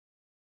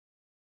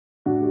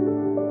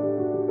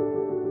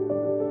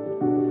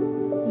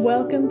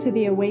Welcome to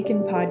the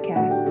Awaken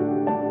podcast.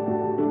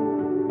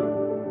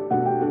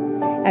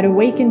 At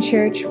Awaken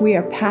Church, we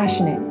are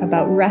passionate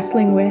about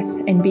wrestling with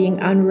and being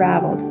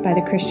unraveled by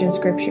the Christian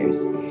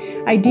scriptures.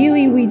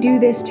 Ideally, we do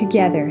this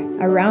together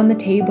around the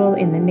table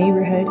in the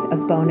neighborhood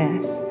of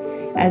Bowness.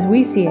 As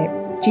we see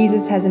it,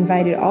 Jesus has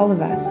invited all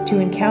of us to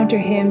encounter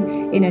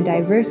Him in a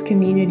diverse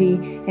community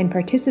and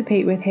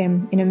participate with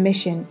Him in a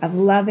mission of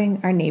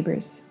loving our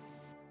neighbors.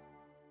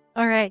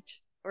 All right,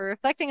 we're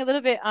reflecting a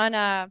little bit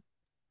on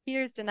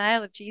Peter's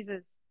denial of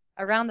Jesus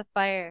around the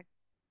fire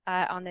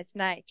on this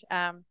night.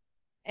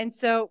 And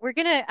so we're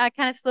going to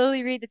kind of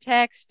slowly read the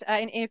text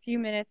in a few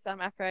minutes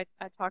after I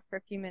talk for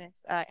a few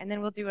minutes, and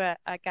then we'll do a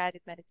guided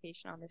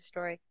meditation on this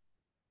story.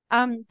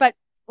 But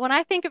when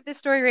I think of this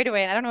story right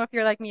away, and I don't know if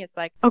you're like me, it's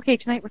like, okay,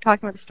 tonight we're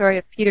talking about the story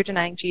of Peter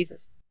denying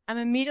Jesus. I'm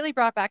immediately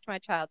brought back to my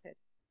childhood.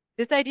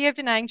 This idea of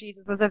denying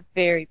Jesus was a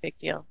very big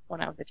deal when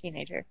I was a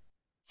teenager.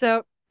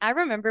 So I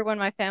remember when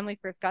my family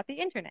first got the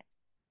internet.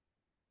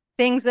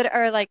 Things that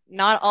are like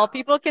not all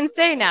people can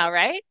say now,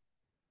 right?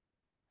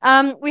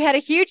 We had a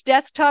huge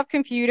desktop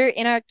computer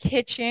in our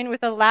kitchen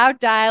with a loud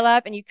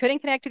dial-up, and you couldn't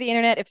connect to the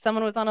internet if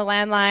someone was on a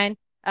landline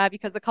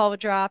because the call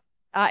would drop.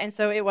 And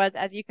so it was,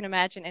 as you can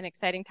imagine, an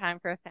exciting time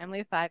for a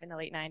family of 5 in the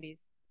late 90s.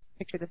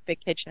 Picture this big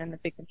kitchen and the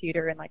big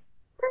computer and like,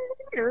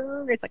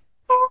 it's like,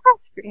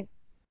 screen.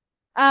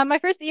 My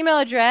first email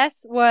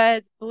address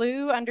was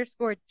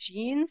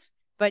blue_jeans,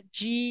 but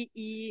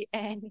GENES,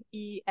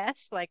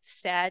 like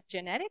sad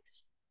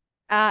genetics.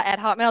 At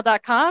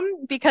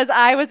hotmail.com because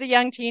I was a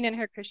young teen in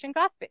her Christian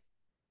goth phase.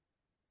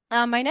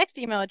 My next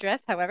email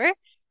address, however,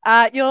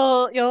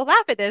 you'll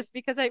laugh at this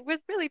because I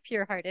was really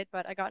pure-hearted,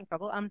 but I got in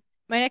trouble.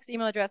 My next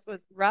email address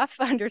was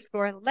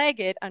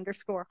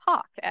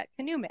rough_legged_hawk at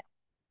Canoe Mail.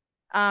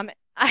 I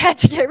had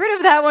to get rid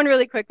of that one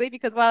really quickly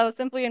because while I was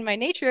simply in my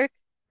nature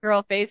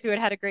girl phase who had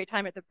had a great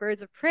time at the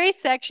Birds of Prey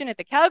section at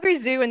the Calgary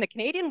Zoo in the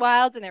Canadian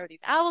wilds, and there were these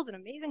owls and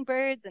amazing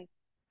birds, and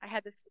I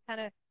had this kind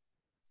of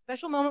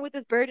special moment with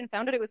this bird and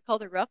found out it was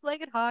called a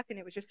rough-legged hawk, and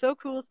it was just so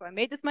cool. So I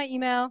made this my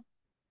email.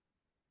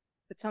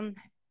 But some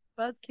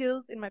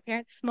buzzkills in my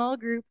parents' small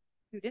group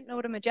who didn't know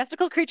what a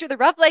majestical creature the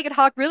rough-legged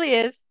hawk really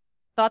is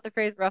thought the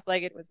phrase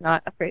rough-legged was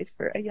not a phrase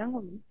for a young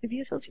woman to be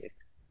associated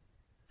with.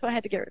 So I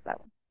had to get rid of that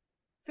one.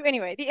 So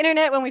anyway, the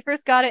internet, when we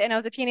first got it and I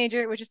was a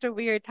teenager, it was just a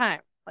weird time,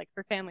 like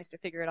for families to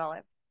figure it all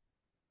out.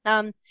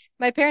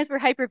 My parents were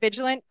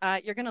hyper-vigilant.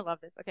 You're going to love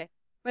this. Okay.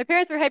 My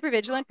parents were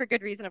hyper-vigilant for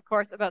good reason, of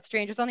course, about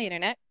strangers on the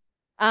internet.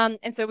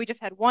 And so we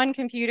just had one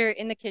computer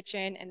in the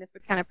kitchen, and this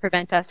would kind of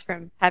prevent us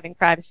from having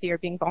privacy or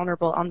being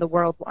vulnerable on the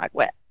World Wide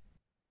Web.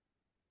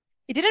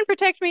 It didn't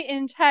protect me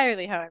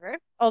entirely, however,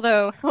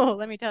 although,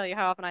 let me tell you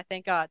how often I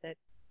thank God that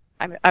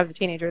I was a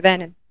teenager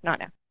then and not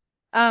now.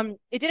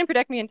 It didn't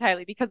protect me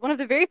entirely because one of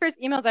the very first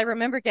emails I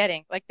remember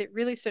getting, like that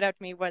really stood out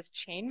to me, was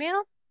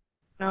chainmail.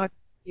 I don't know if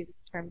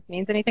this term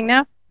means anything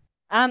now.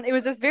 It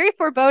was this very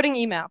foreboding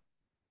email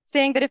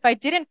saying that if I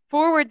didn't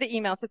forward the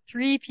email to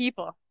 3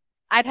 people,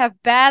 I'd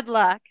have bad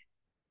luck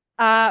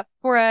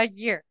for a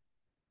year.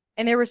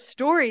 And there were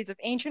stories of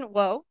ancient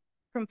woe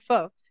from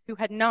folks who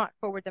had not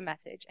forwarded the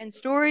message, and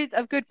stories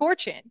of good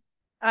fortune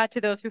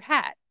to those who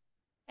had.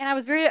 And I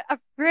was very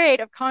afraid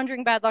of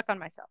conjuring bad luck on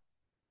myself.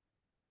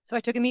 So I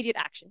took immediate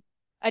action.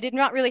 I did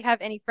not really have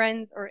any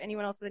friends or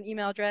anyone else with an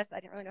email address. I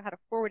didn't really know how to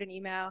forward an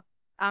email.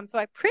 So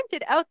I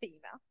printed out the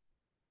email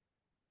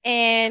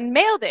and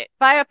mailed it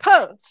via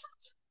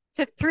post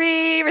to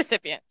 3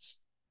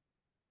 recipients.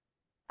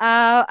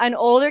 An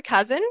older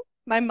cousin,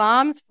 my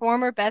mom's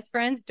former best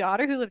friend's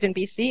daughter who lived in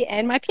BC,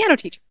 and my piano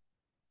teacher.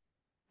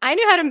 I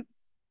knew how to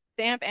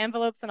stamp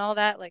envelopes and all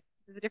that, like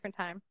it was a different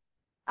time.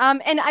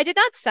 And I did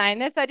not sign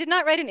this. I did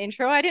not write an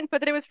intro. I didn't put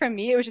that it was from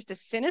me. It was just a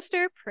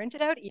sinister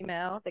printed out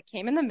email that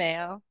came in the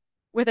mail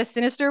with a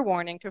sinister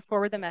warning to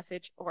forward the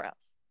message or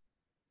else.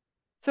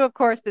 So of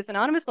course, this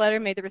anonymous letter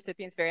made the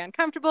recipients very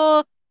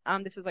uncomfortable.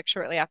 This was like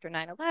shortly after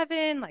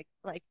 9/11. Like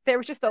there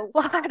was just a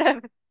lot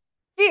of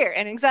fear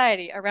and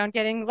anxiety around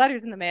getting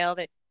letters in the mail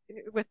that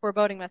with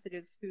foreboding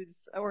messages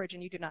whose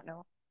origin you do not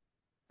know.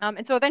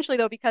 And so eventually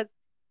though, because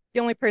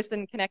the only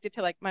person connected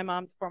to like my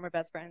mom's former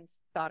best friend's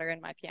daughter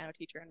and my piano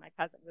teacher and my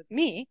cousin was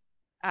me,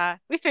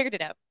 we figured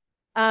it out.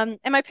 And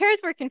my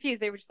parents were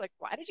confused. They were just like,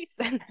 why did you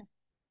send that?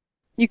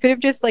 You could have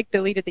just like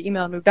deleted the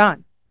email and moved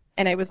on.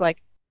 And I was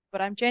like,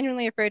 but I'm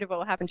genuinely afraid of what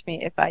will happen to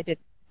me if I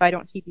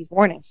don't heed these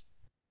warnings.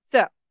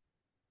 So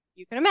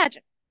you can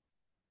imagine.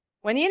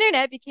 When the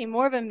internet became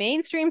more of a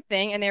mainstream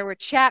thing and there were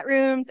chat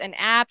rooms and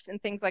apps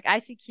and things like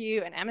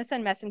ICQ and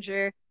MSN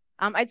Messenger,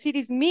 I'd see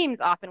these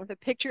memes often with a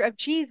picture of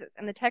Jesus,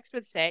 and the text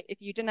would say,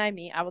 if you deny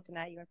me, I will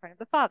deny you in front of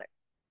the Father.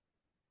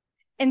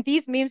 And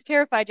these memes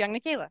terrified young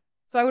Nikayla.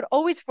 So I would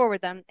always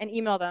forward them and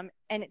email them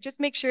and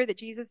just make sure that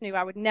Jesus knew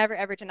I would never,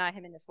 ever deny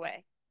him in this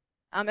way.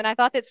 And I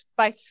thought that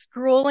by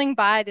scrolling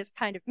by this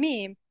kind of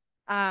meme,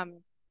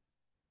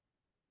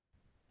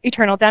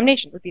 eternal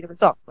damnation would be the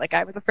result. Like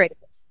I was afraid of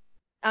this.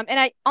 And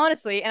I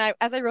honestly,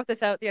 as I wrote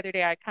this out the other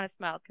day, I kind of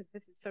smiled because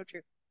this is so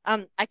true.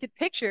 I could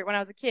picture when I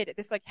was a kid,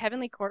 this like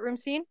heavenly courtroom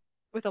scene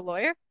with a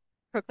lawyer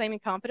proclaiming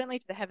confidently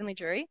to the heavenly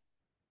jury.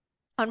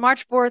 On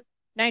March 4th,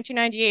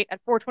 1998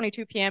 at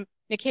 4:22 p.m.,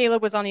 Michaela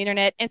was on the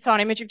internet and saw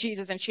an image of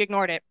Jesus, and she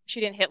ignored it. She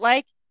didn't hit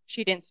like,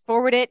 she didn't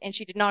forward it, and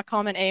she did not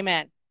comment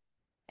amen.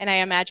 And I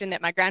imagine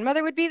that my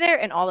grandmother would be there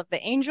and all of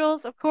the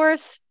angels, of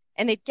course,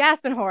 and they'd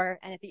gasp in horror.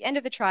 And at the end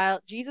of the trial,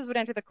 Jesus would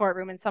enter the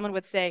courtroom and someone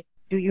would say,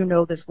 "Do you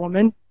know this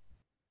woman?"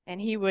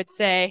 And he would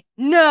say,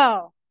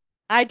 "No,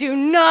 I do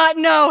not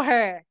know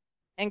her."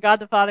 And God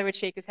the Father would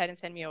shake his head and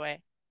send me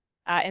away.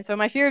 And so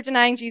my fear of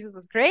denying Jesus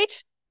was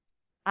great.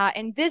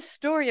 And this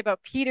story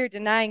about Peter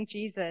denying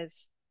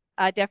Jesus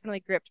definitely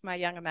gripped my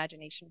young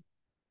imagination.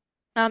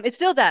 It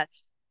still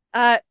does,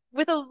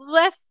 with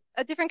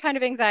a different kind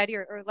of anxiety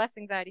or less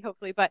anxiety,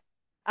 hopefully, but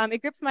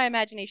it grips my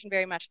imagination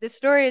very much. This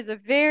story is a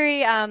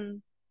very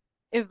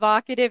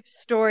evocative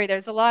story.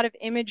 There's a lot of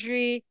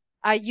imagery.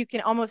 You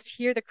can almost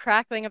hear the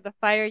crackling of the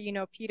fire. You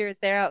know, Peter is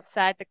there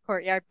outside the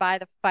courtyard by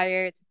the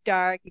fire. It's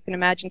dark. You can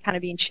imagine kind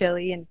of being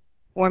chilly and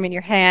warm in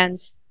your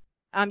hands.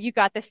 You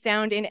got the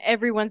sound in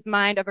everyone's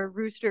mind of a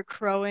rooster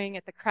crowing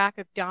at the crack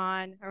of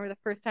dawn. I remember the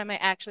first time I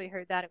actually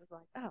heard that, it was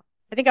like, oh,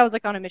 I think I was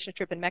like on a mission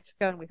trip in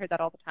Mexico and we heard that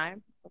all the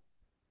time.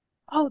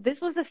 Oh,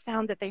 this was a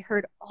sound that they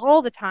heard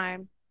all the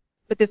time,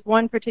 but this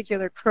one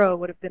particular crow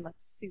would have been like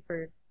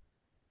super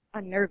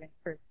unnerving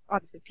for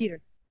obviously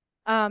Peter.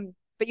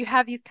 But you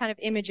have these kind of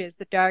images,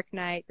 the dark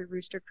night, the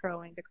rooster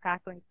crowing, the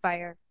crackling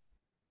fire.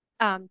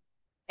 And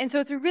so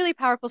it's a really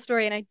powerful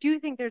story, and I do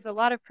think there's a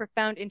lot of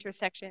profound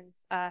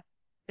intersections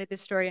that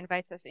this story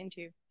invites us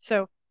into.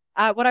 So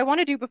what I want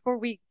to do before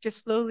we just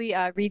slowly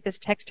read this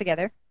text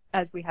together,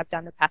 as we have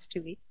done the past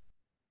 2 weeks,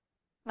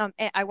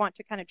 I want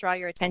to kind of draw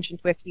your attention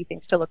to a few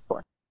things to look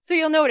for. So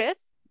you'll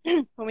notice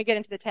when we get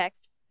into the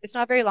text, it's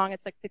not very long,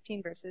 it's like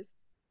 15 verses,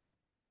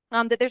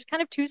 that there's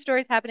kind of two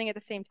stories happening at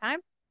the same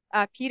time.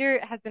 Peter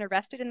has been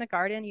arrested in the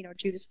garden. You know,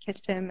 Judas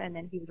kissed him and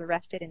then he was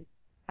arrested and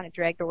kind of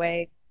dragged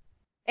away.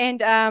 And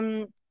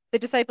the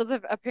disciples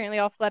have apparently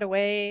all fled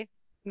away,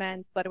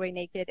 men fled away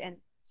naked, and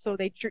so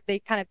they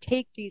kind of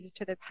take Jesus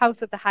to the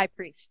house of the high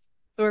priest,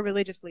 so a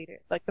religious leader,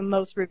 like the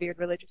most revered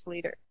religious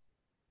leader.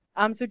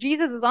 So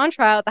Jesus is on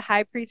trial at the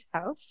high priest's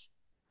house.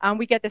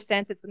 We get the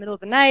sense it's the middle of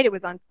the night, it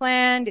was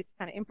unplanned, it's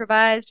kind of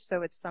improvised,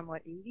 so it's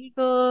somewhat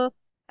illegal,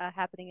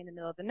 happening in the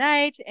middle of the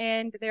night,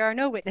 and there are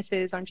no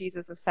witnesses on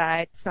Jesus'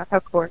 side. It's not how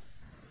court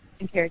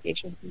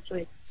interrogation is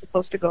usually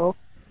supposed to go.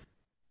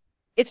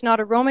 It's not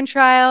a Roman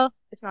trial.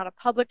 It's not a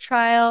public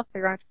trial.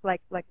 There aren't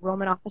like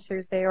Roman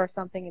officers there or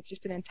something. It's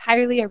just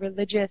entirely a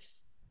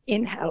religious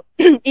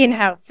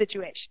in-house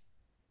situation.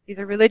 These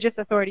are religious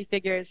authority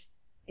figures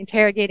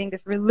interrogating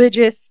this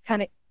religious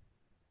kind of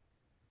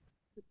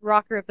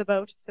rocker of the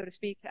boat, so to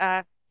speak,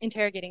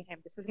 interrogating him.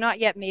 This has not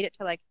yet made it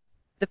to like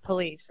the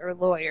police or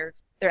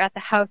lawyers. They're at the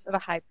house of a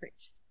high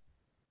priest.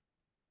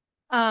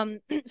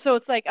 So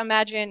it's like,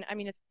 imagine, I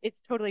mean,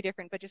 it's totally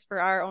different, but just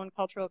for our own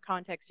cultural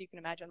context, you can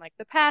imagine like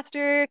the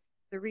pastor,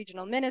 the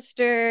regional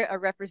minister, a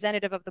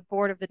representative of the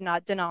board of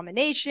the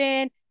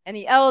denomination, and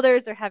the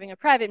elders are having a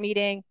private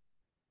meeting.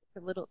 A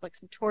little like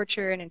some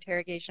torture and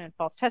interrogation and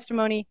false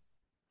testimony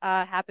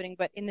happening,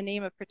 but in the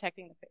name of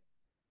protecting the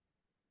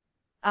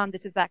faith.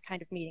 This is that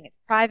kind of meeting. It's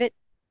private,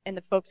 and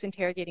the folks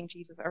interrogating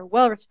Jesus are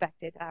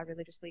well-respected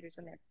religious leaders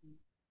in their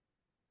community.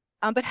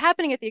 But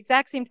happening at the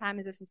exact same time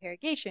as this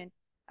interrogation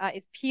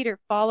is Peter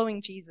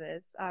following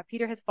Jesus.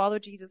 Peter has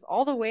followed Jesus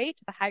all the way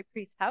to the high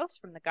priest's house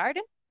from the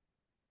garden.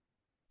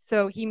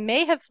 So he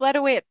may have fled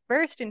away at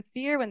first in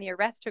fear when the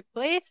arrest took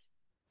place,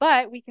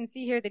 but we can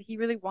see here that he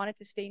really wanted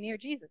to stay near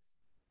Jesus.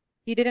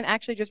 He didn't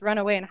actually just run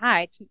away and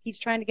hide. He's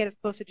trying to get as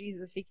close to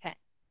Jesus as he can.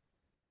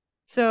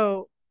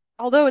 So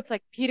although it's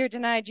like Peter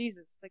denied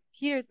Jesus, like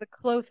Peter's the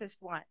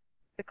closest one,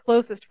 the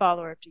closest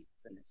follower of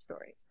Jesus in this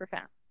story. It's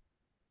profound.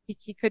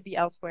 He could be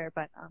elsewhere,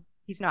 but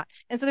he's not.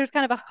 And so there's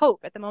kind of a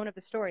hope at the moment of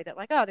the story that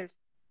like, oh, there's,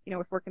 you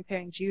know, if we're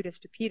comparing Judas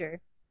to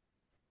Peter,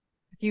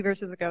 a few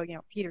verses ago, you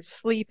know, Peter's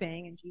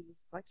sleeping and Jesus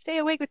is like, stay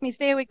awake with me,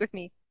 stay awake with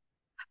me.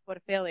 What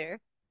a failure.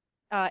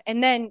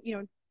 And then, you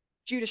know,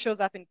 Judas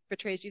shows up and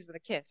betrays Jesus with a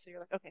kiss. So you're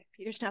like, okay,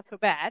 Peter's not so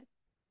bad.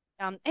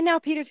 And now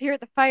Peter's here at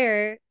the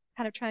fire,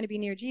 kind of trying to be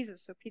near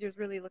Jesus. So Peter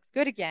really looks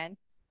good again.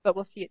 But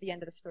we'll see at the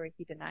end of the story,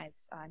 he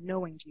denies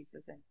knowing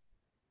Jesus. And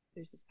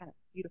there's this kind of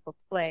beautiful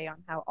play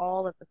on how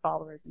all of the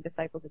followers and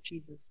disciples of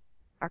Jesus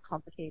are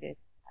complicated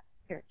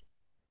characters.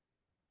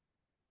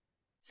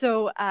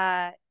 So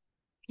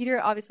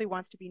Peter obviously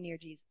wants to be near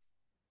Jesus.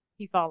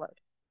 He followed.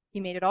 He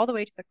made it all the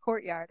way to the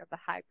courtyard of the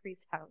high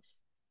priest's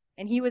house.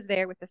 And he was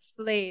there with the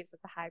slaves of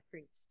the high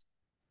priest.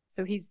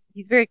 So he's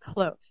very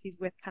close. He's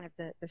with kind of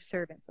the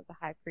servants of the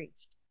high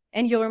priest.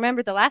 And you'll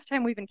remember the last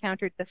time we've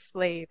encountered the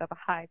slave of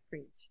a high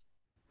priest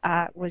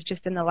was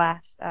just in the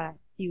last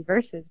few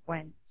verses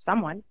when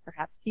someone,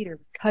 perhaps Peter,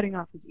 was cutting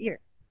off his ear.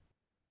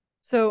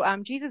 So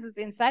Jesus is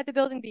inside the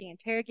building being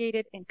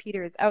interrogated, and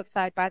Peter is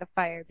outside by the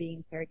fire being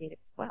interrogated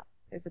as well.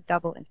 There's a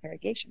double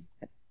interrogation.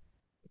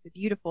 It's a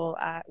beautiful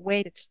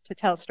way to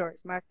tell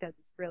stories. Mark does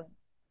this brilliant.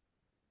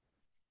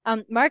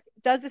 Mark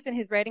does this in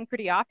his writing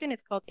pretty often.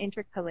 It's called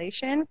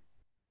intercalation.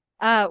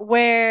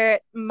 where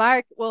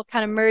Mark will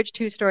kind of merge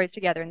two stories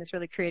together in this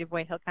really creative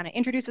way. He'll kind of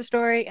introduce a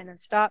story and then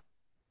stop,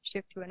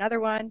 shift to another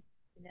one,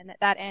 and then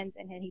that ends,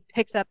 and then he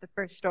picks up the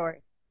first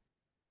story.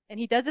 And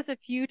he does this a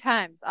few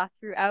times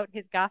throughout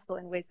his gospel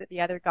in ways that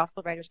the other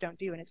gospel writers don't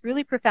do. And it's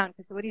really profound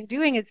because what he's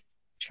doing is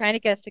trying to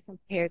get us to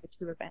compare the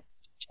two events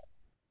to each other.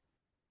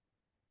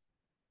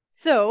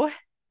 So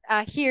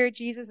here,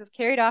 Jesus is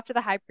carried off to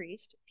the high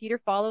priest. Peter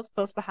follows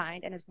close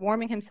behind and is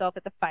warming himself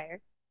at the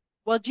fire,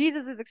 while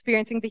Jesus is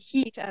experiencing the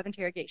heat of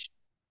interrogation.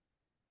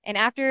 And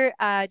after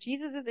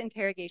Jesus'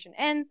 interrogation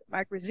ends,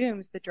 Mark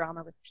resumes the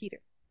drama with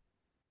Peter.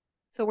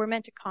 So we're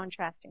meant to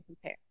contrast and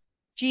compare.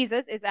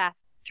 Jesus is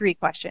asked 3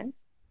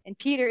 questions, and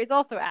Peter is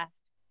also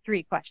asked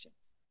 3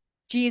 questions.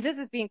 Jesus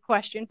is being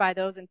questioned by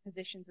those in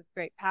positions of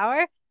great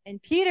power,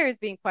 and Peter is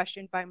being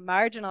questioned by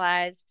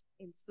marginalized,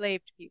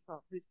 enslaved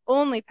people whose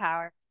only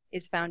power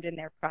is found in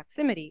their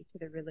proximity to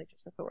the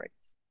religious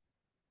authorities.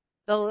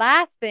 The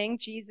last thing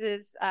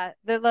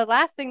the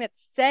last thing that's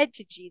said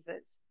to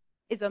Jesus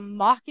is a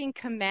mocking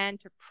command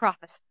to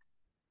prophesy.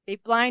 They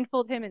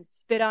blindfold him and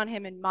spit on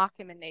him and mock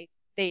him, and they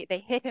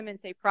hit him and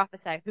say,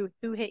 prophesy,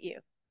 who hit you?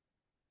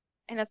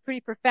 And that's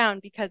pretty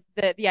profound because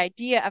the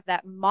idea of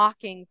that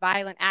mocking,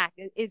 violent act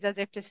is as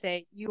if to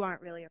say, you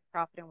aren't really a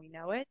prophet and we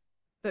know it.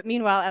 But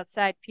meanwhile,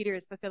 outside, Peter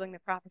is fulfilling the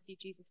prophecy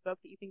Jesus spoke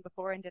the evening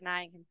before and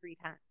denying him 3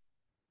 times.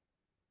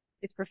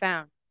 It's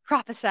profound.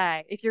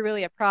 Prophesy if you're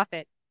really a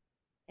prophet.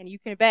 And you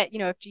can bet,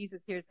 if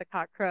Jesus hears the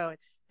cock crow,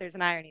 there's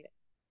an irony there.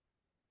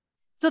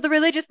 So the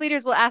religious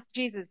leaders will ask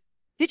Jesus,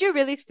 did you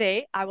really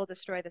say, I will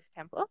destroy this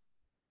temple?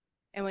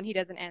 And when he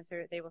doesn't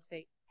answer, they will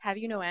say, have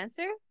you no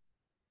answer?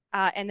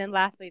 And then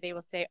lastly, they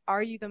will say,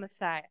 are you the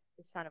Messiah,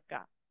 the Son of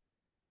God?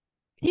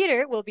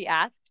 Peter will be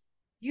asked,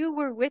 you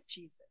were with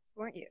Jesus,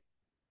 weren't you?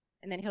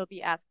 And then he'll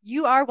be asked,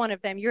 you are one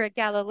of them. You're a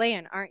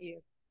Galilean, aren't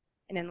you?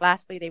 And then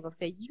lastly, they will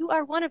say, you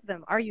are one of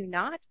them, are you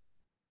not?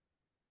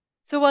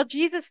 So while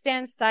Jesus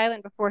stands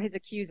silent before his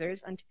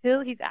accusers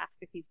until he's asked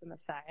if he's the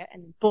Messiah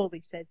and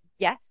boldly says,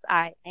 yes,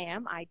 I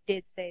am, I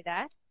did say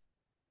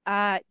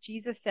that,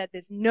 Jesus said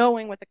this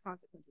knowing what the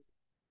consequences were.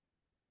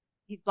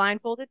 He's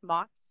blindfolded,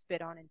 mocked,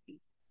 spit on, and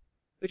beaten,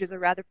 which is a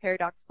rather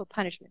paradoxical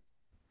punishment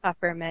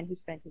for a man who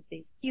spent his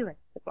days healing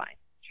the blind,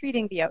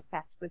 treating the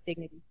outcast with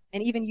dignity,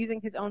 and even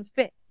using his own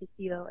spit to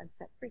heal and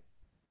set free.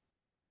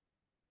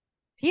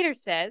 Peter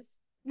says,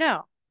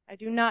 no, I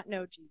do not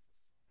know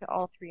Jesus, to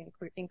all 3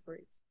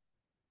 inquiries.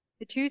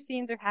 The 2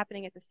 scenes are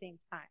happening at the same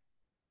time.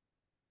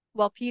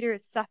 While Peter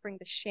is suffering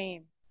the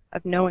shame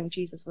of knowing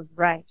Jesus was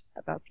right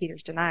about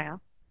Peter's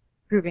denial,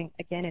 proving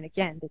again and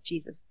again that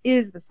Jesus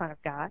is the Son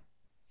of God,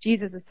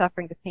 Jesus is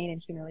suffering the pain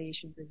and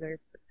humiliation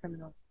reserved for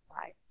criminals and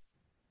liars.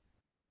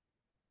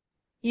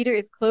 Peter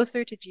is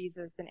closer to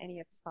Jesus than any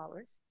of his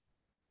followers.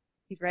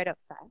 He's right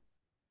outside,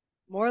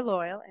 more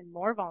loyal and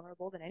more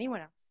vulnerable than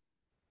anyone else.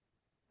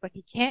 But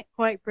he can't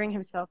quite bring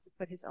himself to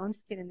put his own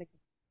skin in the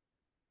game,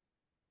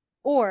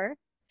 or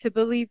to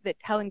believe that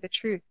telling the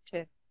truth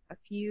to a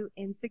few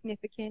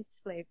insignificant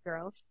slave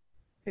girls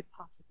could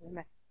possibly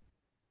matter.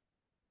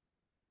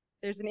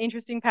 There's an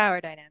interesting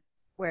power dynamic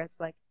where it's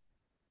like,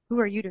 who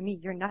are you to me?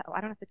 You're not, I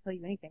don't have to tell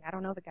you anything. I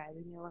don't know the guy.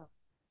 Leave me alone.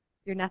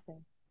 You're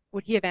nothing.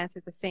 Would he have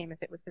answered the same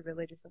if it was the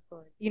religious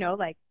authority?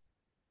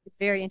 It's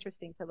very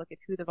interesting to look at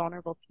who the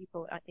vulnerable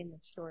people in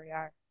this story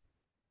are.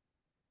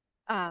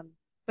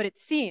 But it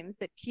seems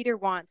that Peter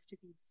wants to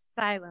be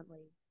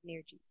silently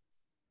near Jesus.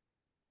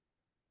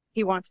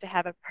 He wants to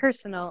have a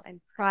personal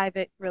and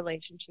private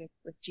relationship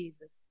with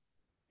Jesus.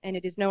 And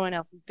it is no one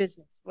else's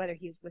business whether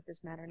he is with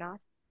this man or not.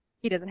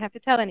 He doesn't have to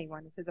tell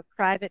anyone. This is a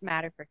private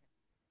matter for him.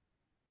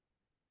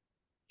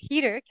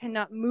 Peter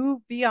cannot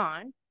move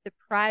beyond the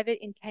private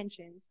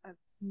intentions of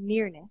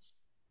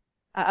nearness,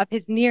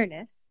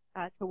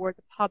 toward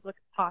the public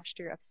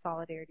posture of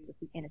solidarity with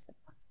the innocent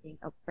ones being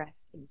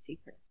oppressed in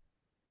secret.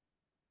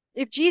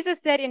 If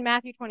Jesus said in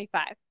Matthew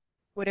 25,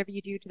 whatever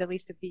you do to the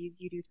least of these,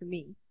 you do to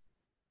me,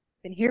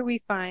 then here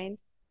we find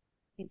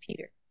in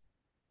Peter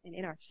and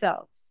in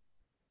ourselves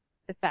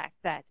the fact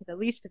that to the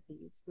least of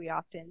these, we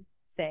often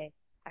say,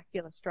 I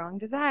feel a strong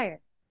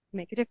desire to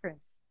make a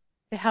difference,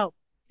 to help,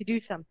 to do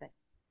something.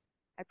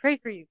 I pray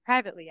for you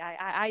privately.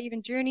 I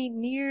even journey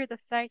near the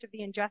site of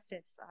the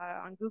injustice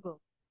on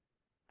Google.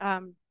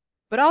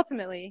 But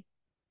ultimately,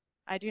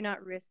 I do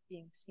not risk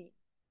being seen.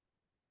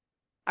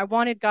 I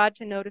wanted God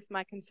to notice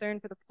my concern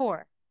for the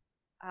poor,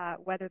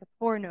 whether the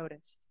poor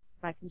noticed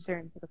my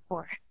concern for the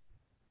poor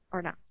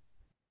or not.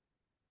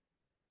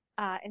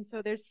 And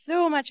so there's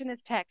so much in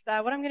this text.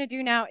 What I'm going to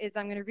do now is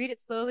I'm going to read it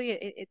slowly.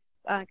 It's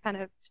kind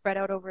of spread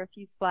out over a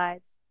few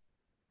slides.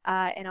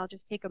 And I'll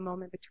just take a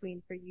moment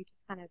between for you to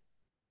kind of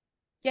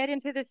get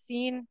into the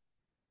scene,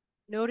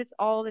 notice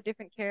all the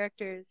different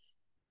characters,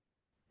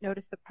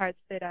 notice the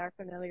parts that are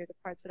familiar, the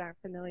parts that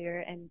aren't familiar,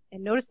 and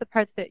notice the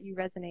parts that you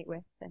resonate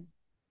with. And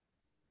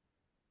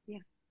yeah,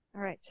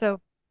 all right.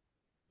 So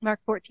Mark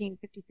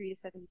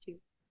 14:53-72.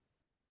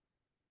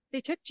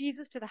 They took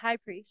Jesus to the high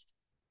priest,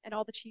 and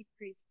all the chief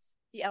priests,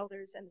 the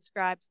elders, and the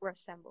scribes were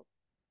assembled.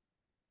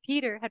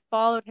 Peter had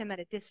followed him at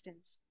a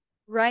distance,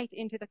 right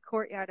into the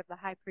courtyard of the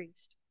high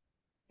priest,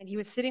 and he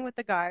was sitting with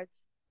the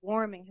guards,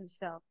 warming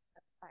himself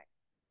at the fire.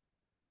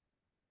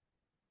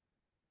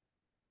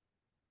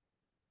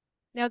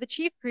 Now the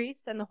chief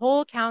priests and the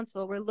whole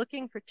council were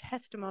looking for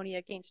testimony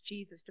against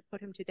Jesus to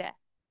put him to death,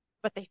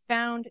 but they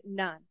found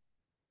none.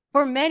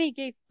 For many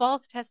gave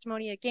false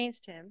testimony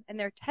against him, and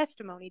their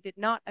testimony did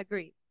not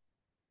agree.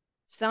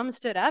 Some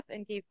stood up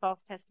and gave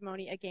false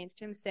testimony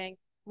against him, saying,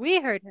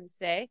 "We heard him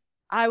say,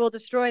 'I will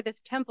destroy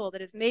this temple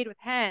that is made with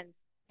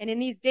hands, and in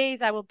these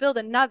days I will build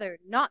another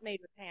not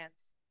made with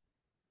hands.'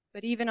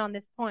 But even on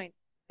this point,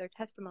 their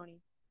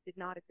testimony did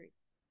not agree."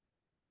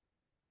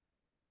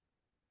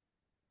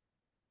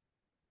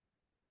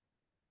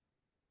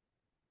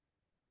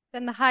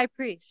 Then the high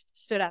priest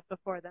stood up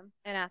before them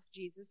and asked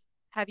Jesus,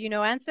 "Have you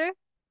no answer?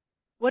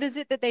 What is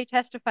it that they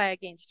testify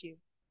against you?"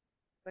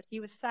 But he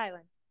was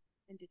silent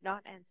and did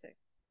not answer.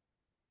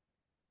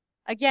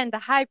 Again, the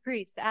high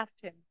priest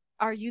asked him,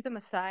 "Are you the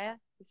Messiah,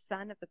 the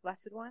Son of the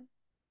Blessed One?"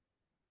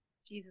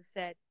 Jesus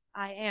said,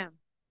 "I am,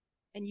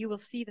 and you will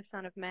see the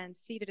Son of Man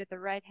seated at the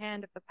right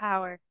hand of the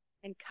power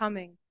and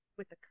coming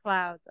with the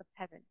clouds of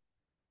heaven."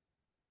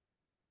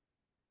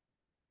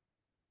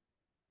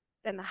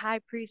 Then the high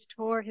priest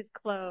tore his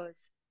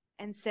clothes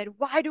and said,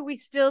 "Why do we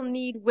still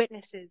need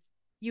witnesses?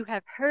 You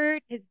have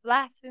heard his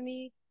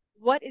blasphemy.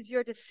 What is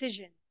your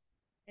decision?"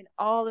 And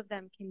all of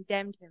them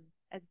condemned him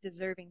as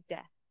deserving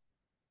death.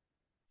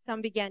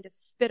 Some began to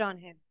spit on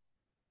him,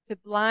 to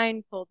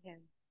blindfold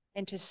him,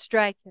 and to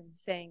strike him,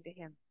 saying to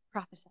him,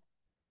 "Prophesy."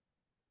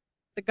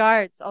 The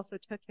guards also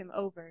took him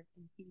over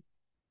and beat him.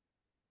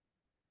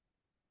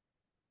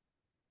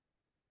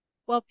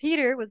 While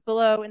Peter was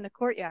below in the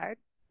courtyard,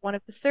 one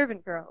of the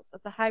servant girls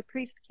of the high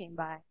priest came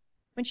by.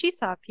 When she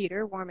saw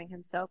Peter warming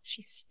himself,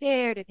 she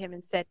stared at him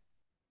and said,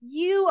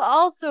 "You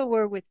also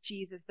were with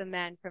Jesus, the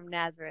man from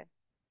Nazareth."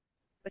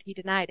 But he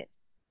denied it,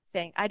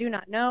 saying, "I do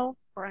not know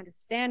or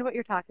understand what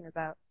you're talking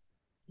about."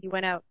 He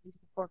went out into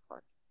the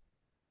forecourt.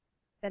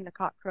 Then the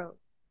cock crowed.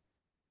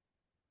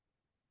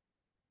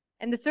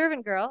 And the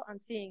servant girl, on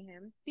seeing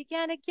him,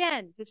 began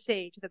again to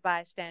say to the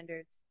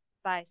bystanders,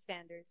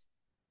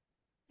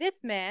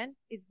 "This man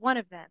is one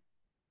of them."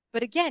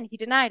 But again he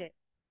denied it.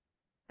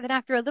 And then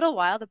after a little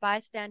while, the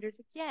bystanders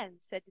again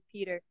said to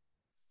Peter,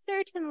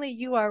 "Certainly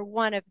you are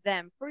one of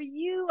them, for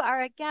you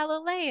are a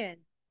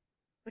Galilean."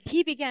 But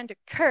he began to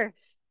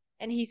curse,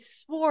 and he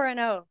swore an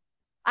oath,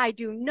 "I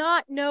do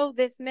not know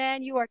this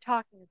man you are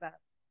talking about."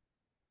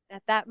 And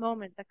at that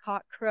moment, the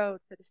cock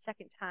crowed for the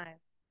second time.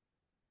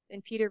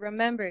 Then Peter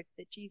remembered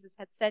that Jesus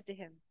had said to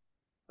him,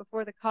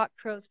 "Before the cock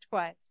crows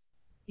twice,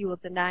 you will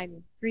deny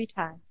me 3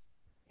 times."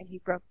 And he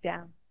broke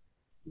down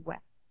and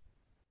wept.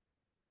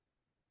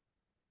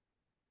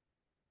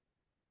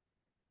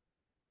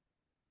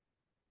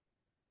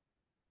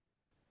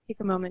 Take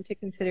a moment to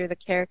consider the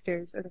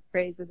characters or the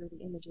phrases or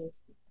the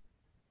images that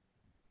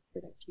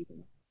stood out to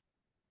you.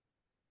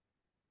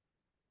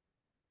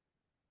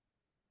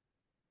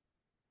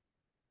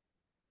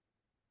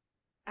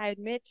 I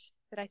admit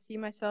that I see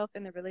myself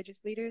in the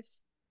religious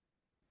leaders.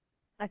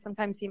 I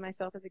sometimes see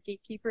myself as a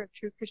gatekeeper of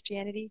true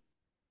Christianity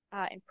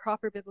and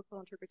proper biblical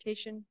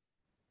interpretation.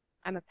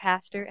 I'm a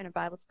pastor and a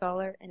Bible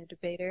scholar and a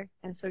debater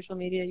and a social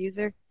media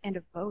user and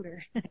a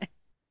voter.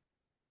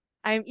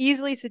 I am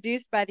easily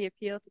seduced by the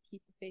appeal to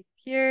keep the faith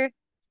pure,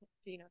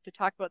 to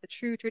talk about the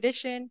true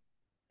tradition.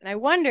 And I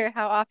wonder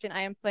how often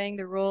I am playing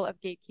the role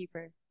of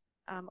gatekeeper,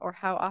 or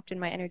how often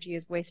my energy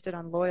is wasted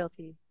on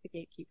loyalty to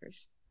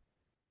gatekeepers,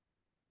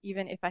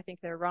 even if I think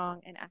they're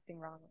wrong and acting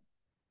wrongly.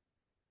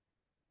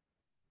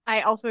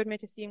 I also admit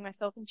to seeing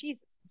myself in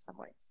Jesus in some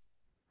ways,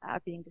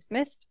 being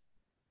dismissed,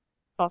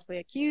 falsely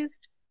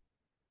accused,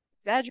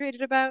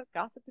 exaggerated about,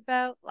 gossiped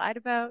about, lied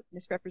about,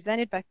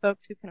 misrepresented by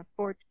folks who can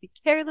afford to be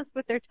careless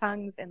with their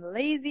tongues and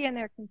lazy in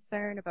their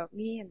concern about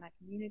me and my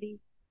community.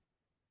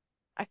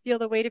 I feel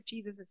the weight of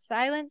Jesus'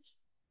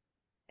 silence,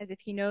 as if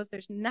he knows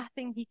there's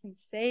nothing he can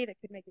say that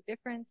could make a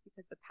difference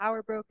because the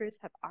power brokers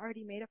have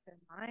already made up their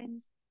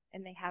minds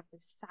and they have the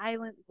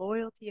silent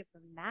loyalty of the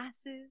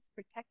masses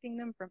protecting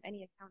them from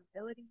any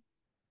accountability.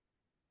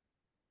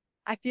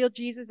 I feel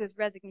Jesus'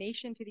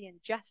 resignation to the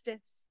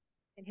injustice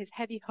and his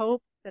heavy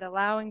hope that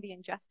allowing the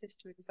injustice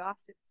to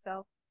exhaust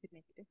itself could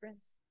make a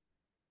difference.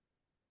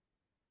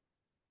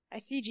 I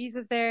see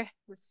Jesus there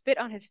with spit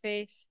on his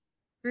face,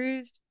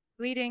 bruised,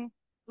 bleeding,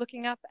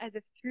 looking up as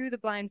if through the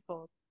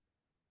blindfold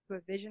to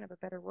a vision of a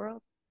better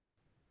world.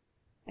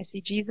 I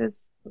see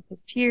Jesus with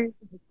his tears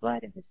and his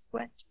blood and his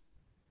sweat,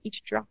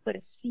 each droplet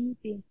a seed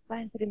being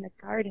planted in the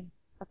garden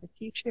of the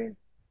future,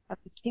 of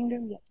the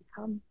kingdom yet to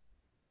come.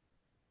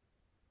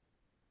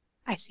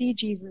 I see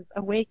Jesus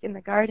awake in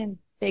the garden,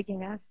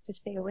 begging us to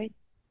stay awake,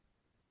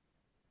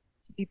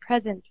 to be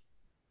present,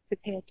 to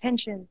pay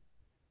attention,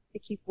 to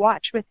keep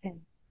watch with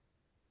him.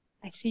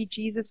 I see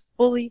Jesus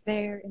fully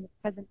there in the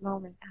present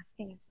moment,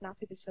 asking us not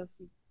to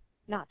dissociate,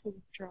 not to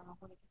withdraw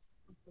when it gets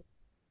uncomfortable.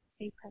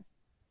 Stay present.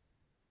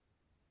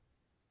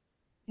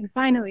 And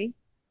finally,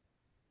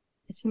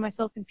 I see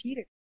myself in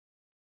Peter.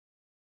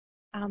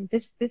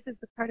 this is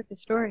the part of the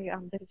story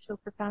that is so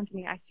profound to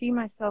me. I see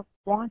myself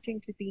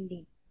wanting to be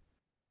neat,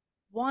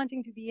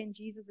 wanting to be in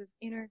Jesus's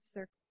inner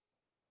circle,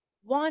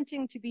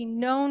 wanting to be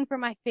known for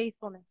my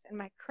faithfulness and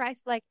my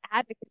Christ-like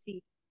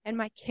advocacy and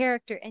my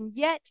character, and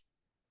yet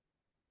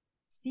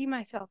see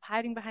myself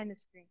hiding behind the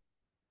screen.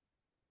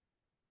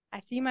 I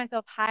see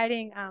myself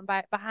hiding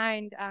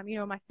behind,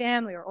 my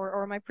family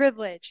or my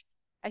privilege.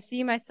 I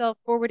see myself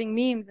forwarding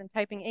memes and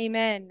typing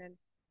amen.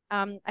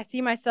 And I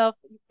see myself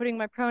putting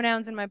my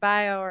pronouns in my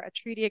bio or a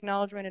treaty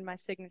acknowledgement in my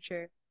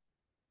signature.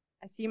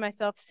 I see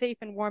myself safe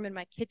and warm in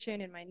my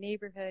kitchen, in my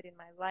neighborhood, in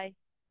my life.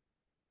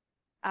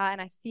 And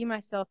I see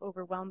myself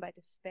overwhelmed by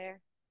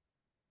despair,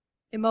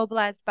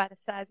 immobilized by the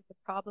size of the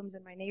problems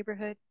in my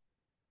neighborhood.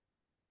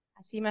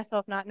 I see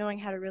myself not knowing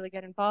how to really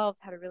get involved,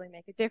 how to really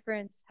make a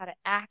difference, how to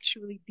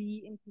actually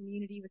be in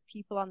community with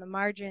people on the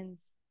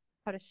margins,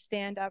 how to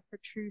stand up for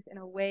truth in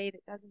a way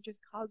that doesn't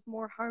just cause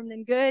more harm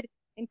than good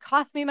and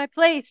cost me my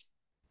place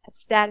at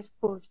status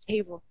quo's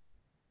table.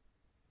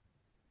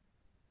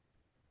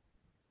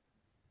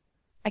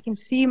 I can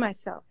see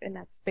myself in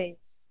that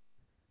space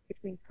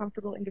between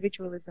comfortable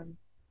individualism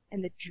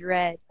and the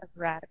dread of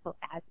radical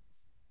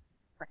advocacy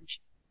and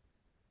friendship.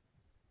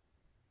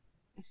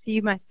 I see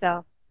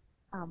myself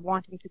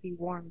wanting to be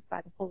warmed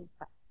by the holy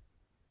fire.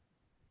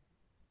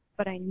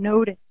 But I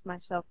notice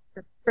myself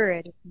prefer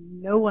it if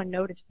no one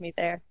noticed me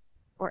there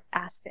or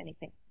asked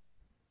anything.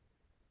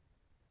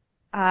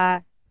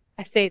 I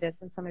say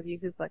this, and some of you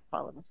who've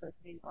followed my social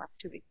media the last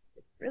 2 weeks,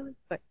 really,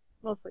 but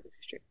mostly this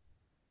is true.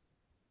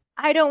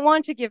 I don't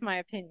want to give my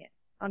opinion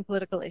on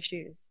political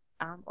issues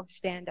or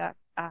stand up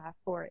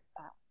for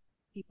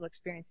people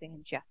experiencing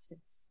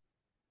injustice.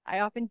 I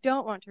often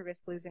don't want to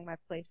risk losing my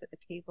place at the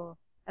table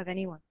of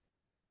anyone.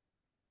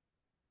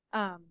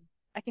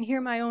 I can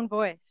hear my own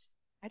voice.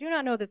 I do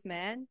not know this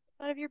man. It's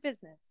none of your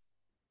business.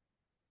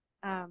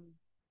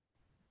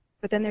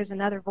 But then there's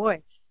another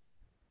voice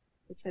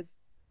that says,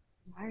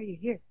 why are you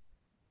here?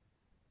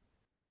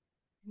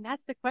 And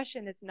that's the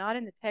question that's not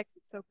in the text.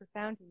 It's so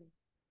profound to me.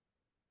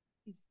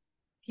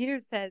 Peter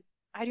says,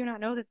 I do not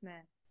know this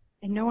man.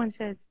 And no one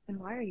says, then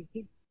why are you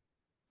here?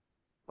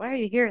 Why are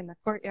you here in the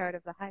courtyard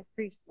of the high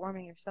priest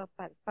warming yourself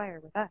by the fire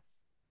with us?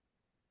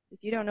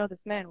 If you don't know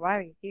this man, why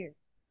are you here?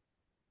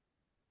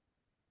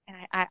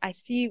 And I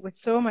see with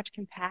so much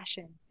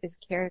compassion this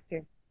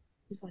character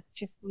who's like,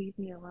 just leave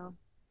me alone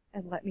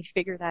and let me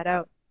figure that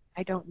out.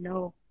 I don't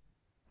know,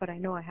 but I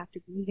know I have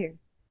to be here.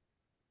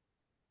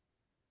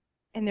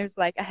 And there's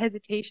a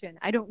hesitation.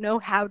 I don't know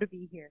how to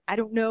be here. I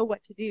don't know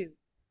what to do.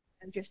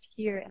 I'm just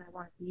here and I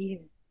want to be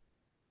here.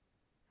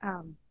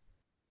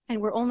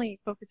 And we're only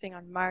focusing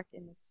on Mark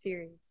in this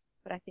series,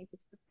 but I think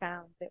it's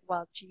profound that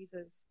while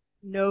Jesus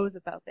knows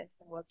about this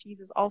and while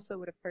Jesus also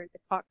would have heard the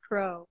cock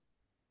crow,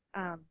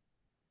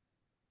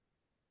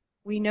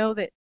 we know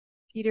that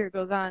Peter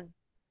goes on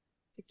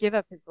to give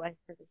up his life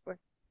for this work,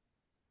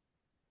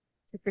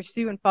 to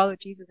pursue and follow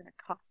Jesus in a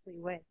costly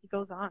way. He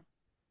goes on.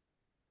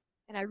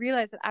 And I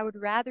realize that I would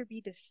rather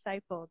be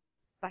discipled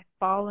by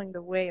following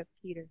the way of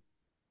Peter,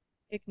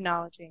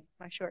 acknowledging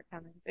my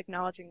shortcomings,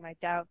 acknowledging my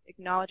doubt,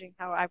 acknowledging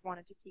how I've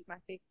wanted to keep my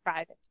faith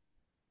private.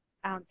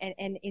 And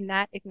in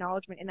that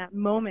acknowledgement, in that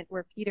moment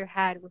where Peter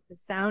had with the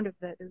sound of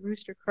the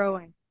rooster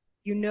crowing,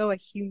 a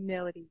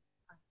humility.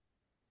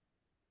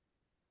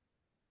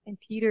 And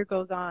Peter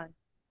goes on,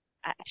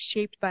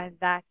 shaped by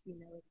that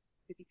humility,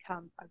 to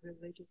become a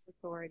religious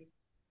authority.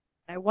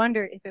 And I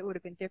wonder if it would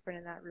have been different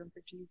in that room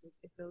for Jesus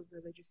if those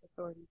religious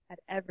authorities had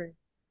ever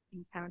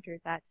encountered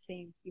that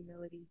same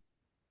humility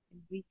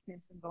and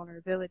weakness and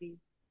vulnerability.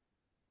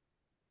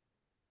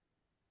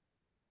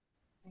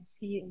 I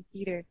see in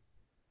Peter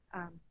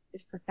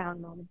this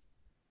profound moment,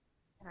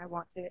 and I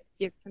want to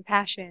give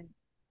compassion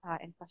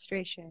and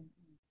frustration.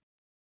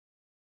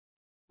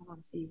 I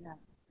want to see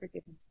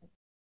forgiveness.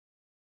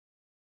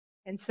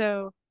 And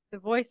so the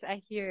voice I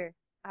hear,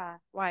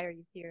 why are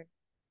you here?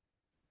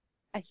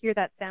 I hear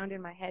that sound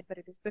in my head, but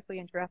it is quickly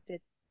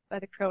interrupted by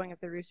the crowing of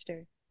the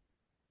rooster,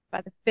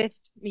 by the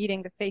fist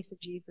meeting the face of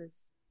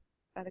Jesus,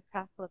 by the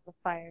crackle of the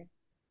fire.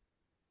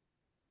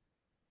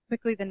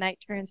 Quickly the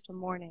night turns to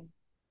morning,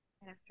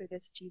 and after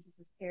this Jesus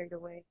is carried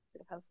away to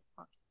the house of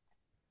Pontius.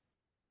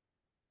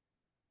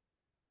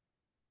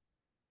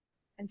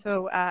 And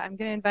so I'm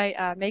going to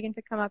invite Megan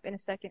to come up in a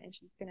second, and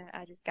she's going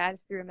to just guide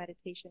us through a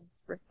meditation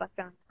to reflect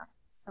on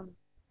some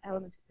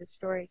elements of this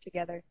story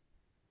together.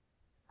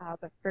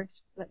 But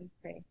first, let me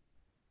pray.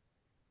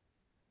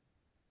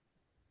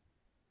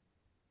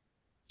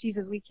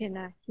 Jesus, we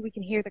can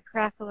hear the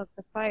crackle of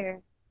the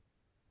fire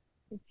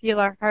and feel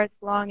our hearts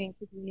longing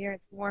to be near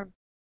its warmth,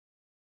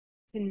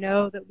 to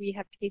know that we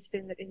have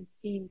tasted and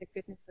seen the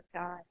goodness of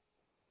God,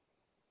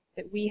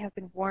 that we have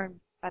been warmed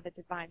by the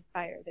divine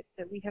fire,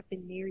 that we have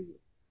been near you.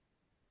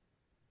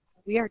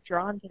 We are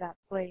drawn to that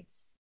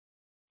place,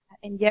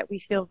 and yet we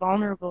feel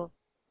vulnerable.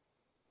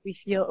 We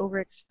feel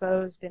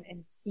overexposed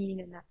and seen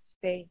in that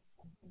space.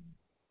 And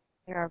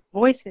there are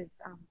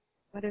voices,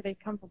 whether they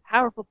come from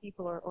powerful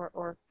people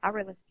or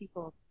powerless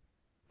people,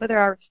 whether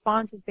our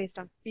response is based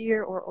on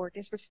fear or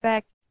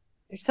disrespect,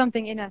 there's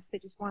something in us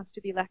that just wants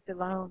to be left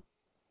alone,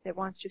 that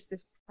wants just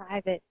this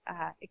private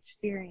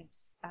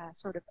experience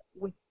sort of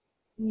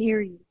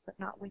near you, but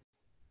not with you.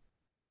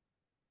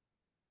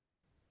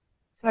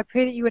 So I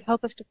pray that you would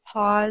help us to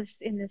pause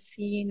in this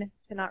scene,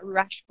 to not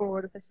rush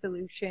forward with a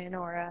solution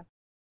or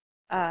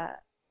an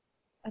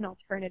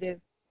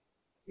alternative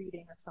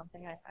reading or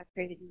something. I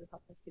pray that you would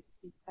help us to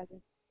just be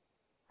present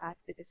to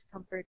the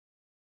discomfort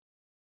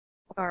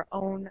of our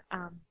own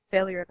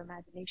failure of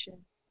imagination,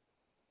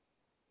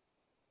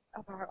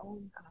 of our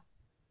own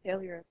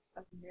failure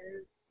of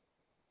nerve.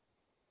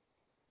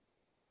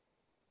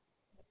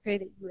 I pray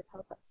that you would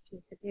help us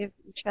to forgive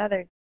each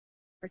other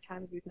for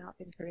times we've not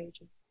been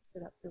courageous, to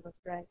sit up for what's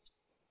right.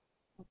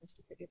 Help us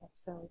to forgive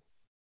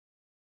ourselves.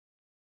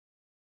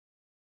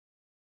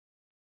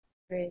 I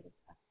pray that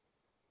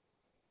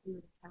we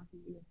would encounter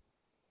you.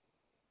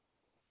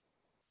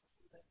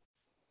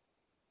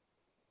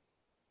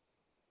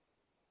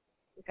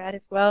 Guide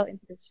us well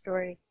into this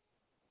story,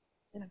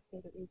 and I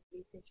pray that we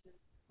would get to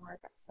more of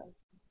ourselves.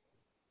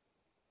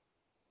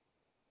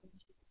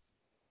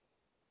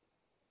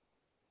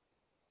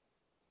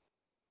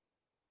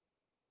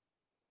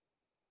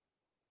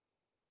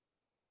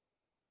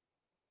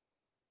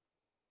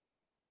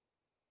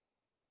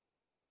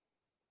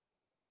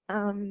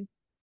 I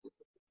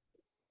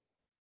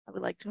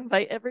would like to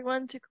invite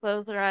everyone to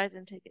close their eyes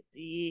and take a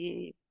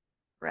deep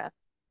breath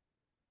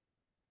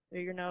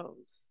through your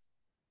nose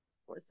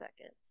for 4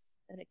 seconds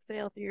and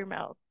exhale through your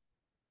mouth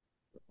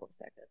for 4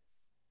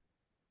 seconds.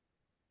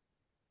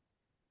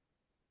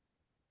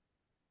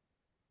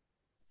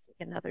 Let's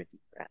take another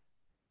deep breath.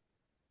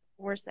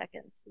 4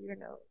 seconds through your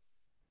nose.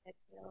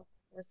 Exhale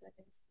 4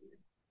 seconds through your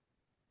mouth.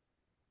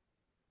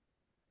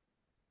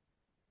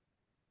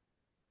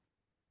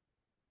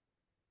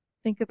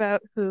 Think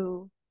about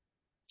who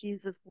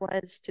Jesus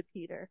was to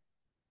Peter.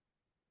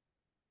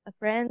 A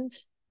friend,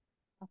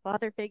 a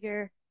father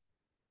figure,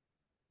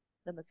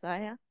 the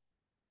Messiah,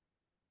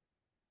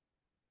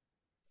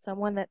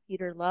 someone that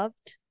Peter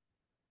loved,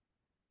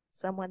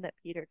 someone that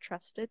Peter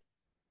trusted.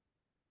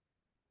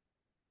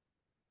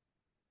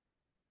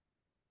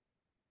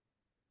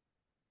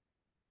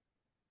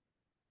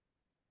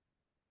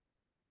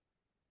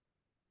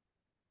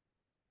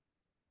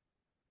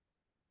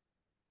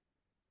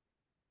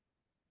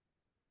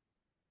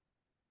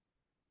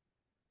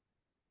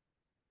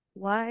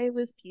 Why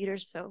was Peter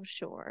so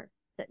sure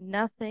that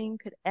nothing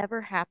could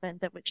ever happen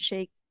that would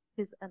shake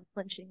his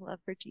unflinching love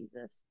for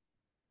Jesus?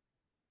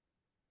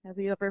 Have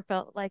you ever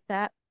felt like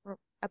that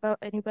about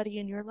anybody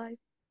in your life?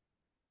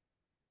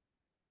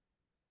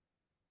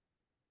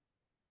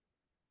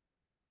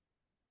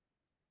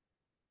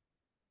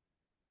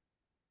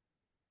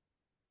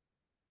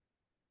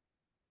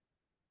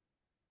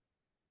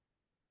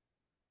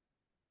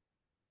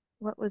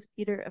 What was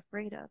Peter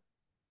afraid of?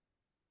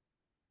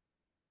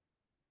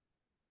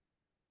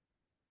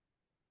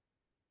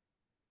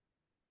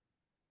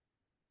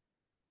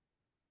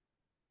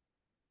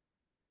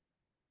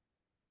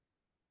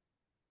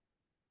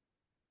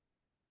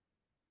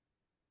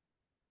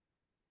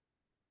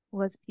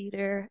 Was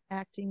Peter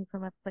acting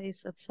from a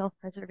place of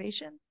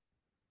self-preservation?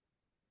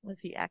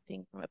 Was he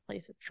acting from a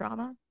place of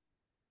trauma?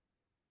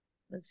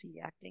 Was he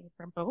acting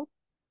from both?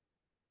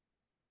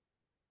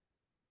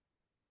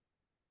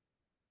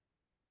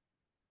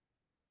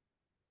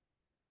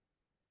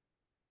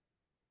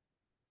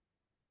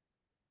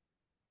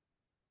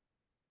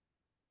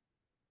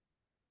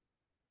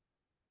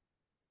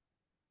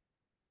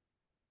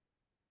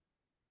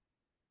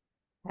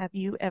 Have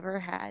you ever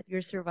had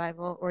your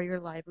survival or your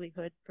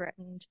livelihood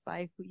threatened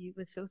by who you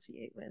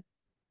associate with?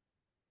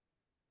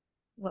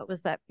 What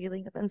was that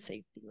feeling of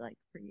unsafety like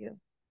for you?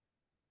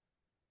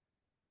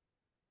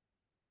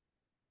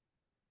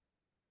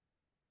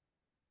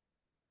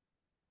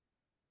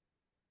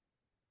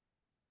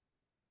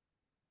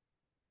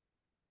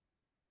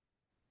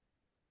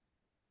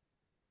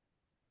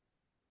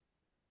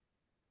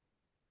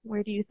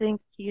 Where do you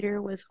think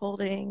Peter was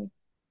holding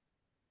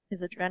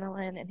his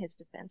adrenaline and his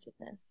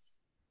defensiveness?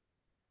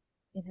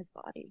 In his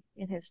body,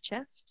 in his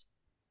chest,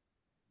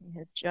 in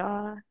his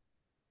jaw,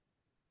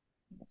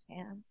 in his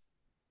hands.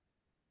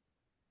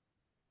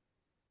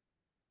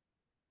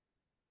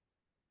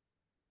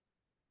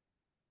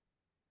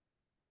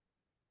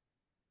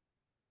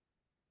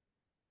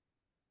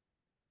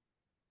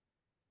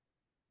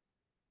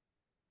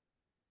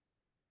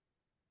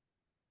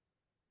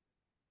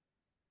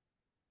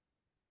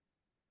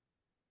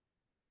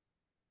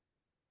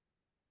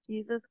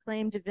 Jesus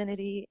claimed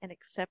divinity and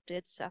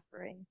accepted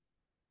suffering.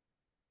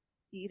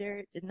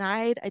 Peter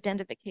denied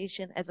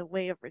identification as a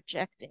way of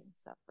rejecting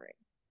suffering.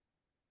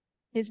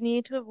 His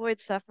need to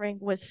avoid suffering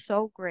was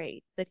so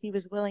great that he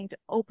was willing to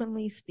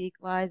openly speak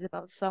lies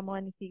about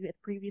someone he had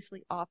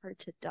previously offered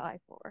to die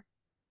for.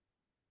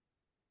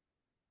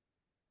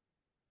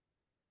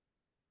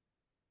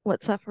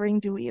 What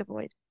suffering do we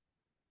avoid?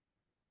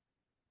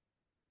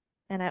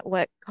 And at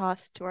what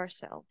cost to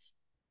ourselves?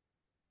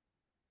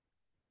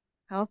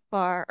 How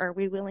far are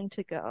we willing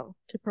to go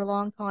to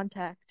prolong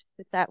contact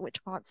with that which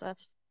haunts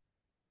us?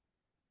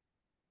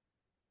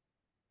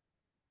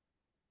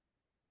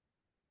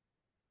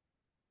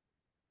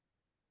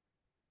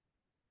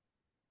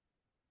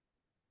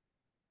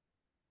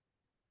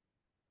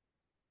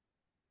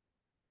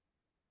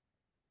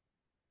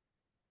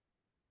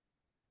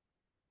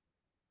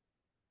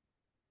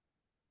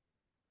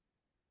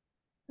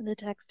 The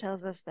text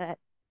tells us that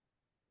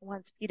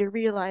once Peter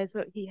realized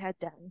what he had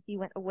done, he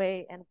went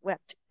away and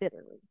wept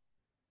bitterly.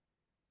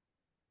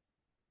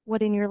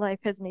 What in your life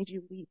has made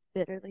you weep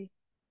bitterly?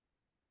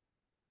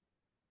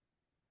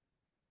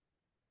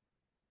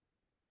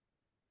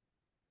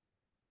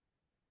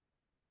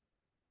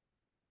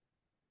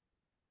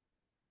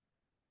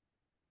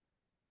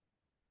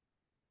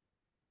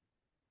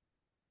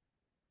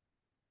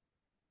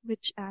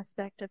 Which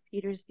aspect of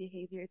Peter's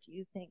behavior do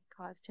you think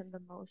caused him the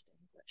most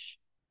anguish?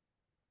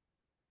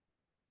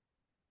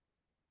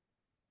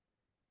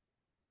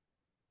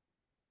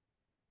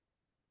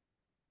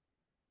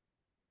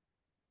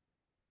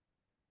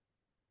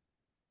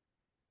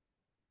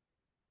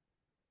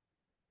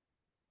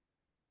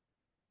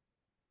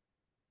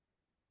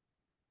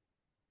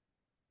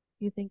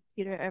 Do you think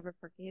Peter ever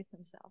forgave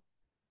himself?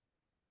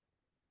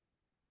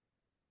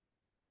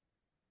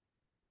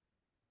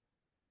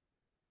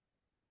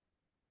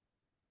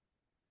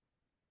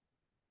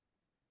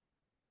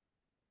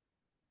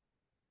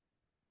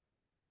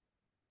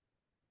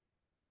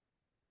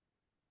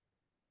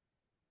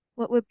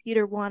 What would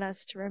Peter want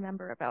us to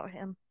remember about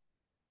him?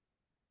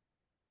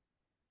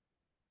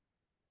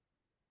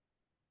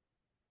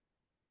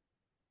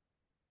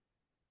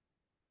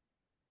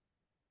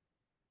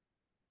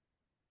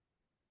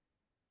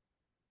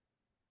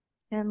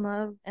 Can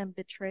love and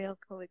betrayal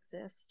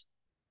coexist?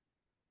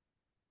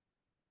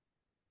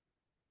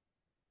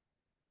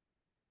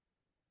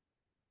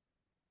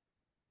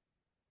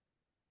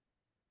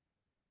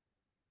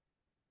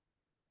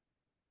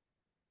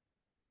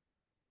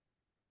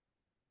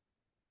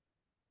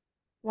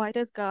 Why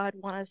does God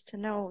want us to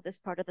know this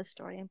part of the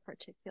story in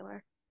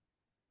particular?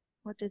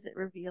 What does it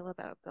reveal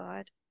about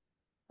God,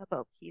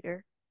 about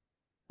Peter,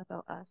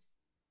 about us?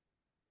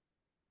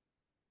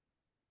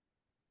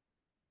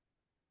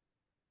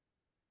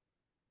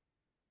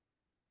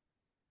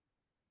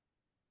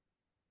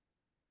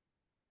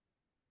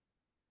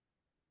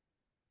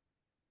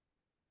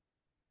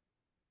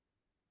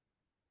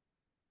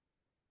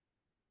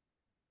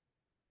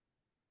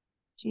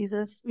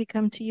 Jesus, we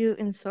come to you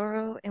in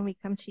sorrow and we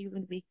come to you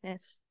in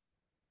weakness.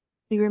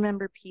 We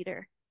remember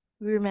Peter.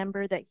 We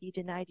remember that he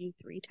denied you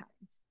 3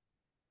 times.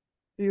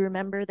 We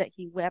remember that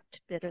he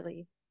wept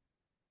bitterly.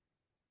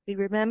 We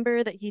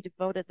remember that he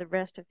devoted the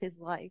rest of his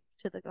life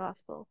to the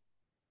gospel.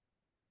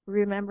 We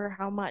remember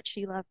how much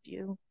he loved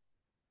you.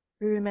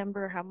 We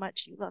remember how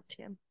much you loved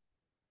him.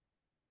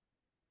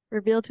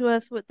 Reveal to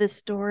us what this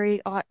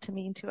story ought to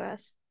mean to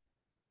us.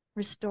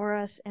 Restore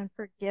us and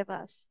forgive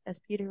us as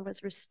Peter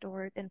was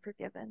restored and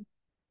forgiven.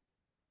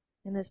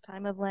 In this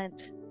time of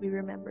Lent, we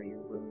remember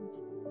your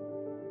wounds.